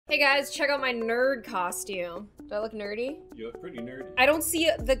Hey guys, check out my nerd costume. Do I look nerdy? You look pretty nerdy. I don't see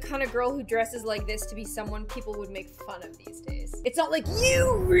the kind of girl who dresses like this to be someone people would make fun of these days. It's not like,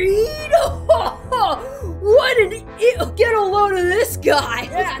 you read? What an get a load of this guy.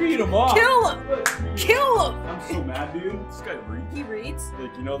 Let's beat him off. Kill him. Kill him. I'm so mad, dude. This guy reads. He reads?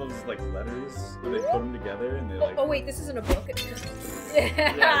 Like, you know those like letters where they put them together and they like. Oh wait, this isn't a book.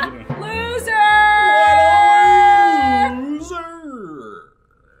 Yeah, you know. Loser! Loser!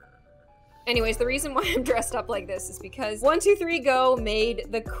 Anyways, the reason why I'm dressed up like this is because 123Go made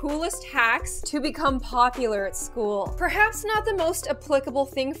the coolest hacks to become popular at school. Perhaps not the most applicable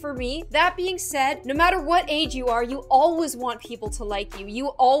thing for me. That being said, no matter what age you are, you always want people to like you. You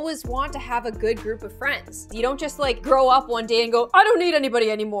always want to have a good group of friends. You don't just like grow up one day and go, I don't need anybody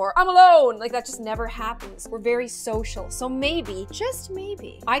anymore. I'm alone. Like that just never happens. We're very social. So maybe, just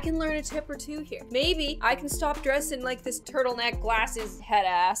maybe, I can learn a tip or two here. Maybe I can stop dressing like this turtleneck glasses head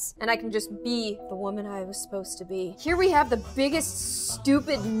ass and I can just be the woman I was supposed to be. Here we have the biggest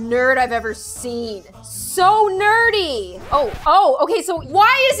stupid nerd I've ever seen. So nerdy. Oh, okay, so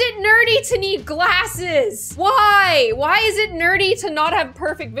why is it nerdy to need glasses? Why? Why is it nerdy to not have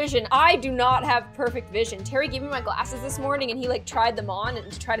perfect vision? I do not have perfect vision. Terry gave me my glasses this morning and he like tried them on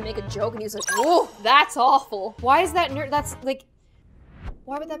and tried to make a joke and he was like, whoa, that's awful. Why is that nerd? That's like,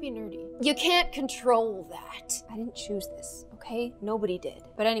 why would that be nerdy? You can't control that. I didn't choose this, okay? Nobody did.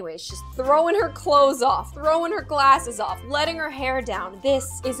 But anyways, she's throwing her clothes off, throwing her glasses off, letting her hair down.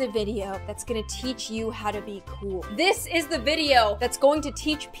 This is a video that's gonna teach you how to be cool. This is the video that's going to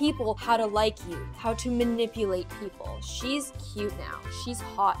teach people how to like you, how to manipulate people. She's cute now. She's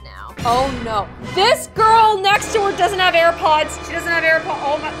hot now. Oh no. This girl next to her doesn't have AirPods. She doesn't have AirPods.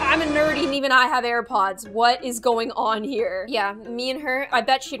 Oh my, I'm a nerdy and even I have AirPods. What is going on here? Yeah, me and her, I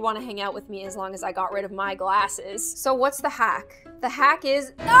bet she'd want to hang out with me as long as I got rid of my glasses. So what's the hack? The hack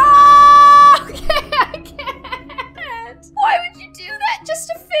is, okay, I can't. Why would you do that just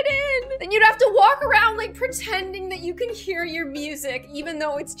to fit in? Then you'd have to walk around like pretending that you can hear your music, even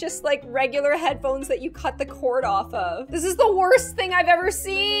though it's just like regular headphones that you cut the cord off of. This is the worst thing I've ever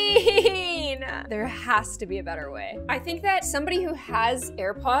seen. There has to be a better way. I think that somebody who has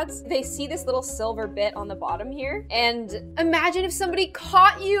AirPods, they see this little silver bit on the bottom here, and imagine if somebody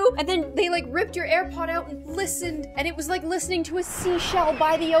caught you and then they like ripped your AirPod out and listened, and it was like listening to a seashell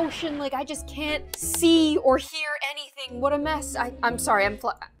by the ocean. Like I just can't see or hear anything. What a mess. I'm sorry,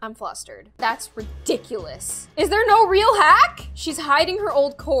 I'm flustered. That's ridiculous. Is there no real hack? She's hiding her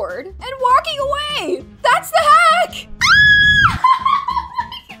old cord and walking away. That's the hack.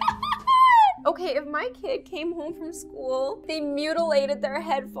 Okay, if my kid came home from school, they mutilated their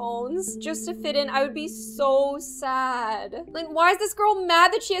headphones just to fit in, I would be so sad. Like, why is this girl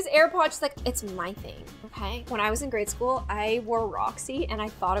mad that she has AirPods? She's like, it's my thing, okay? When I was in grade school, I wore Roxy and I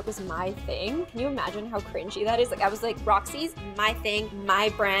thought it was my thing. Can you imagine how cringy that is? Like, I was like, Roxy's my thing, my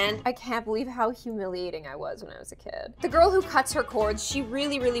brand. I can't believe how humiliating I was when I was a kid. The girl who cuts her cords, she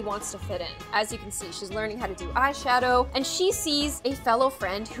really, really wants to fit in. As you can see, she's learning how to do eyeshadow, and she sees a fellow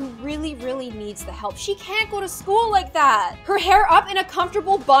friend who really, really needs the help. She can't go to school like that. Her hair up in a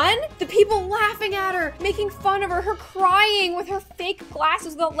comfortable bun, the people laughing at her, making fun of her, her crying with her fake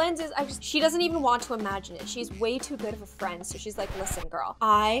glasses without lenses. She doesn't even want to imagine it. She's way too good of a friend. So she's like, listen, girl,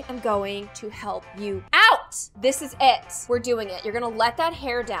 I am going to help you out. This is it. We're doing it. You're gonna let that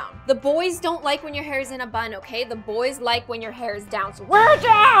hair down. The boys don't like when your hair is in a bun, okay? The boys like when your hair is down, so wear it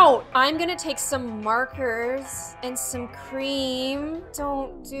down. I'm gonna take some markers and some cream.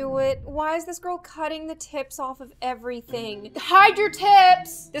 Don't do it. Why is this girl cutting the tips off of everything? Hide your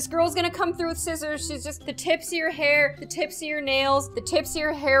tips! This girl's gonna come through with scissors. She's just the tips of your hair, the tips of your nails, the tips of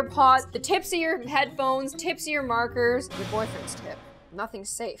your hair pods, the tips of your headphones, tips of your markers, your boyfriend's tip. Nothing's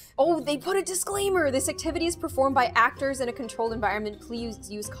safe. Oh, they put a disclaimer. This activity is performed by actors in a controlled environment. Please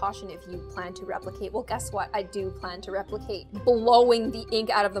use caution if you plan to replicate. Well, guess what? I do plan to replicate. Blowing the ink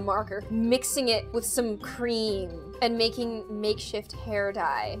out of the marker, mixing it with some cream, and making makeshift hair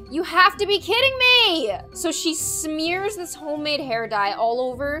dye. You have to be kidding me! So she smears this homemade hair dye all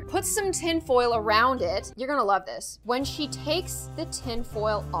over, puts some tin foil around it. You're gonna love this. When she takes the tin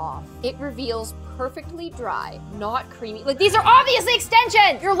foil off, it reveals perfectly dry, not creamy. Like, these are obviously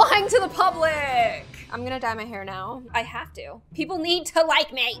extensions! You're lying to the public! I'm gonna dye my hair now. I have to. People need to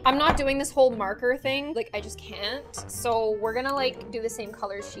like me. I'm not doing this whole marker thing. Like, I just can't. So we're gonna like do the same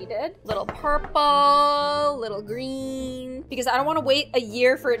colors she did. Little purple, little green. Because I don't wanna wait a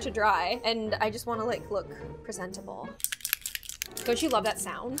year for it to dry. And I just wanna like look presentable. Don't you love that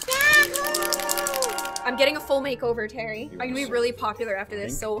sound? I'm getting a full makeover, Terry. I'm gonna be really popular after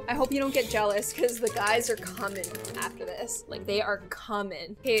this, so I hope you don't get jealous because the guys are coming after this. Like, they are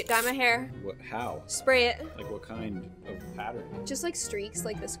coming. Okay, dye my hair. What? How? Spray it. Like what kind of pattern? Just like streaks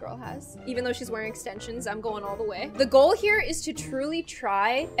like this girl has. Even though she's wearing extensions, I'm going all the way. The goal here is to truly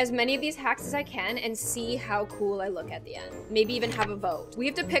try as many of these hacks as I can and see how cool I look at the end. Maybe even have a vote. We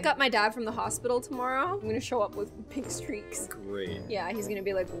have to pick up my dad from the hospital tomorrow. I'm gonna show up with pink streaks. Great. Yeah, he's gonna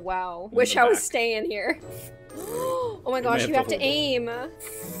be like, wow, wish I was staying here. Oh my gosh, you have to aim. Ah!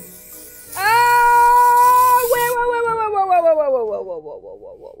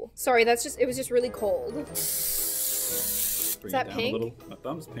 Whoa. Sorry, it was just really cold. Is that pink? My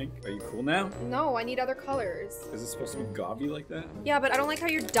thumb's pink. Are you cool now? No, I need other colors. Is it supposed to be gauzy like that? Yeah, but I don't like how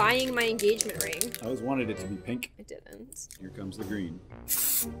you're dyeing my engagement ring. I always wanted it to be pink. It didn't. Here comes the green.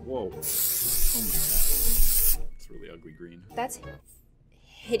 Whoa. Oh my god. It's really ugly green. That's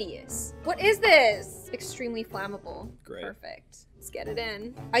hideous. What is this? Extremely flammable. Great. Perfect. Let's get it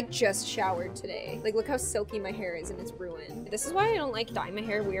in. I just showered today. Like, look how silky my hair is and it's ruined. This is why I don't like dyeing my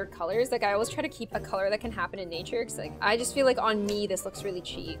hair weird colors. Like, I always try to keep a color that can happen in nature because, like, I just feel like on me this looks really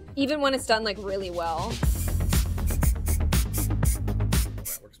cheap. Even when it's done, like, really well.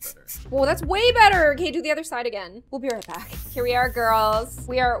 That works better. Whoa, that's way better. Okay, do the other side again. We'll be right back. Here we are, girls.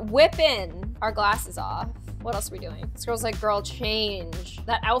 We are whipping our glasses off. What else are we doing? This girl's like, girl, change.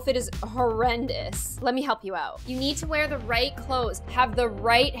 That outfit is horrendous. Let me help you out. You need to wear the right clothes, have the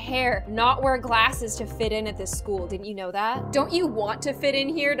right hair, not wear glasses to fit in at this school. Didn't you know that? Don't you want to fit in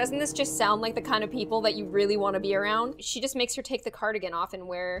here? Doesn't this just sound like the kind of people that you really want to be around? She just makes her take the cardigan off and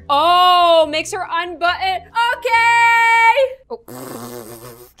wear, oh, makes her unbutton. Okay. Oh,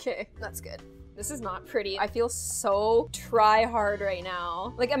 okay, that's good. This is not pretty. I feel so try hard right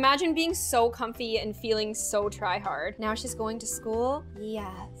now. Like, imagine being so comfy and feeling so try hard. Now she's going to school?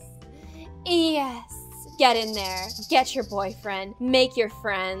 Yes. Yes. Get in there, get your boyfriend, make your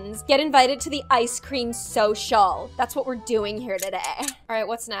friends, get invited to the ice cream social. That's what we're doing here today. All right,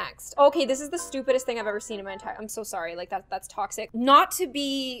 what's next? Okay, this is the stupidest thing I've ever seen in my entire, I'm so sorry, like that's toxic. Not to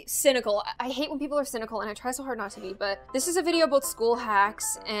be cynical, I hate when people are cynical and I try so hard not to be, but this is a video about school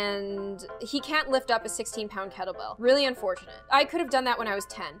hacks and he can't lift up a 16-pound kettlebell. Really unfortunate. I could have done that when I was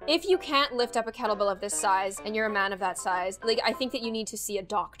 10. If you can't lift up a kettlebell of this size and you're a man of that size, like I think that you need to see a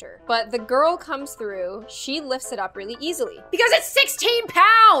doctor. But the girl comes through, she lifts it up really easily because it's 16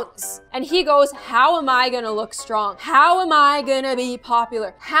 pounds. And he goes, how am I gonna look strong? How am I gonna be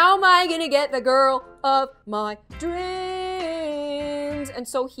popular? How am I gonna get the girl of my dreams? And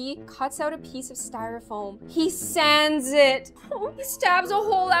so he cuts out a piece of styrofoam. He sands it. Oh, he stabs a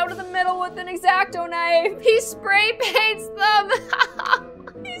hole out of the middle with an X-Acto knife. He spray paints them.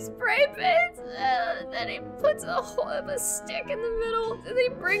 He spray paints, then he puts a stick in the middle, and then he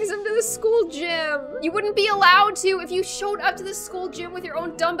brings him to the school gym. You wouldn't be allowed to if you showed up to the school gym with your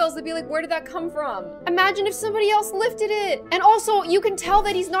own dumbbells. They'd be like, where did that come from? Imagine if somebody else lifted it. And also, you can tell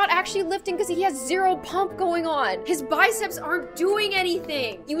that he's not actually lifting because he has zero pump going on. His biceps aren't doing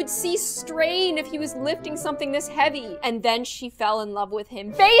anything. You would see strain if he was lifting something this heavy. And then she fell in love with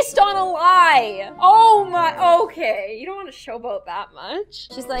him based on a lie. Oh my, okay. You don't want to showboat that much.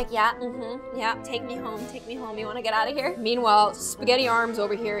 She's like, yeah, yeah, take me home, you wanna get out of here? Meanwhile, Spaghetti Arms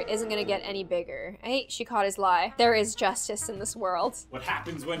over here isn't gonna get any bigger. Hey, she caught his lie. There is justice in this world. What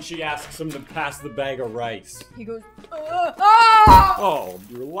happens when she asks him to pass the bag of rice? He goes, Oh,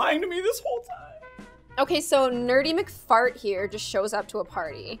 you were lying to me this whole time. Okay, so Nerdy McFart here just shows up to a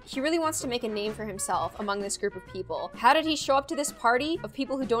party. He really wants to make a name for himself among this group of people. How did he show up to this party of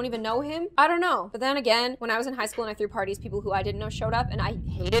people who don't even know him? I don't know. But then again, when I was in high school and I threw parties, people who I didn't know showed up and I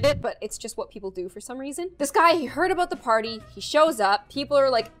hated it, but it's just what people do for some reason. This guy, he heard about the party, he shows up, people are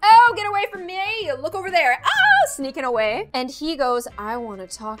like, oh, get away from me, look over there, oh, sneaking away. And he goes, I want to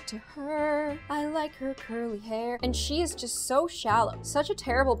talk to her, I like her curly hair. And she is just so shallow, such a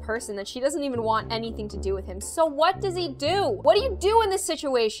terrible person that she doesn't even want anything to do with him. So what does he do? What do you do in this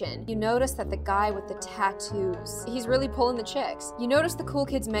situation? You notice that the guy with the tattoos, he's really pulling the chicks. You notice the Cool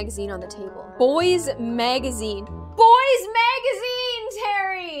Kids magazine on the table. Boys magazine. Boys magazine,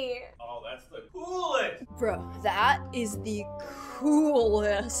 Terry! Oh, that's the coolest! Bro, that is the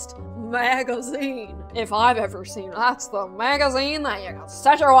coolest magazine if I've ever seen. That's the magazine that you can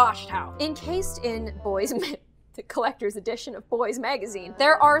set your watch to. Encased in boys collector's edition of Boys Magazine.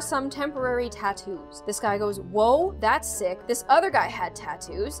 There are some temporary tattoos. This guy goes, whoa, that's sick. This other guy had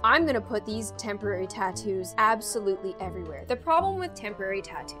tattoos. I'm gonna put these temporary tattoos absolutely everywhere. The problem with temporary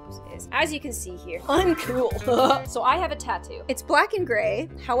tattoos is, as you can see here, uncool. So I have a tattoo. It's black and gray.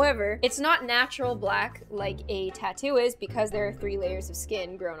 However, it's not natural black like a tattoo is because there are 3 layers of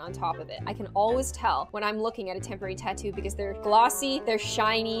skin grown on top of it. I can always tell when I'm looking at a temporary tattoo because they're glossy, they're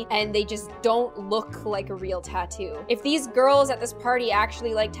shiny, and they just don't look like a real tattoo. If these girls at this party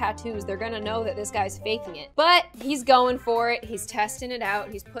actually like tattoos, they're gonna know that this guy's faking it. But he's going for it. He's testing it out.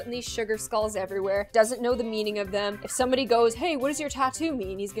 He's putting these sugar skulls everywhere. Doesn't know the meaning of them. If somebody goes, hey, what does your tattoo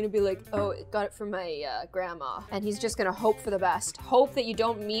mean? He's gonna be like, oh, got it from my grandma. And he's just gonna hope for the best. Hope that you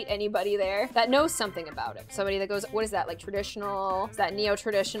don't meet anybody there that knows something about it. Somebody that goes, what is that, like traditional? Is that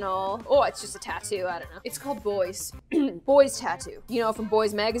neo-traditional? Oh, it's just a tattoo, I don't know. It's called Boys. Boys tattoo. You know, from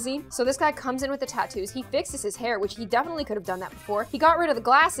Boys Magazine. So this guy comes in with the tattoos. He fixes his hair, which he definitely could have done that before. He got rid of the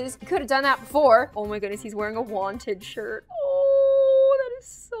glasses. He could have done that before. Oh my goodness, he's wearing a Wanted shirt. Oh, that is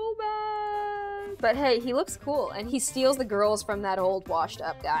so bad. But hey, he looks cool, and he steals the girls from that old washed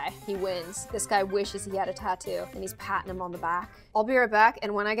up guy. He wins. This guy wishes he had a tattoo, and he's patting him on the back. I'll be right back,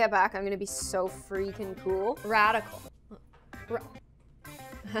 and when I get back, I'm gonna be so freaking cool. Radical.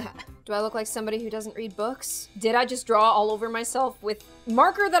 Do I look like somebody who doesn't read books? Did I just draw all over myself with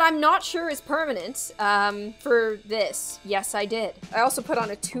marker that I'm not sure is permanent for this? Yes, I did. I also put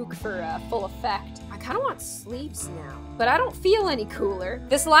on a toque for full effect. I kind of want sleeves now, but I don't feel any cooler.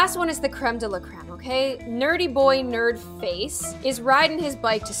 This last one is the creme de la creme, okay? Nerdy boy nerd face is riding his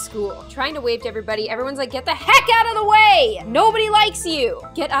bike to school, trying to wave to everybody. Everyone's like, get the heck out of the way! Nobody likes you!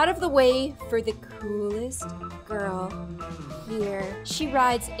 Get out of the way for the coolest girl here. She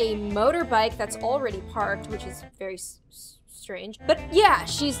rides a motorbike that's already parked, which is very strange. But yeah,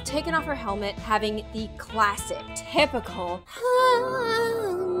 she's taken off her helmet, having the classic, typical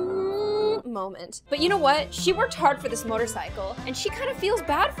moment. But you know what? She worked hard for this motorcycle, and she kind of feels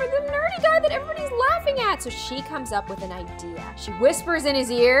bad for the nerdy guy that everybody's laughing at. So she comes up with an idea. She whispers in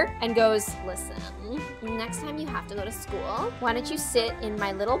his ear and goes, listen, next time you have to go to school, why don't you sit in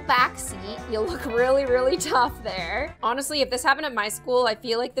my little back seat? You'll look really, really tough there. Honestly, if this happened at my school, I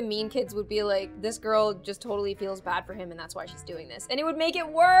feel like the mean kids would be like, this girl just totally feels bad for him and that's why she's doing this. And it would make it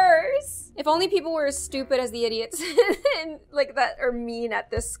worse. If only people were as stupid as the idiots and like that are mean at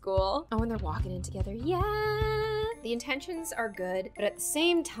this school. Oh, and they're walking in together. Yeah. The intentions are good, but at the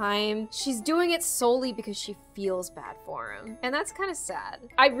same time, she's doing it solely because she feels bad for him. And that's kind of sad.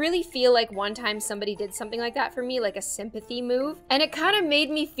 I really feel like one time somebody did something like that for me, like a sympathy move, and it kind of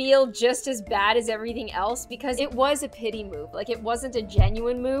made me feel just as bad as everything else because it was a pity move. Like, it wasn't a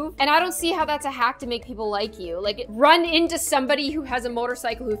genuine move. And I don't see how that's a hack to make people like you. Like, run into somebody who has a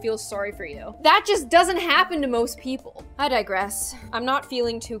motorcycle who feels sorry for you. That just doesn't happen to most people. I digress. I'm not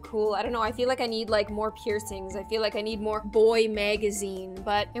feeling too cool. I don't know. I feel like I need like more piercings. I feel like I need more Boy Magazine,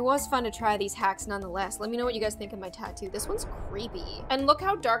 but it was fun to try these hacks nonetheless. Let me know what you guys think of my tattoo. This one's creepy. And look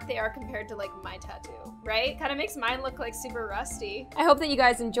how dark they are compared to like my tattoo, right? Kind of makes mine look like super rusty. I hope that you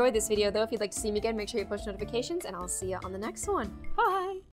guys enjoyed this video though. If you'd like to see me again, make sure you push notifications and I'll see you on the next one. Bye.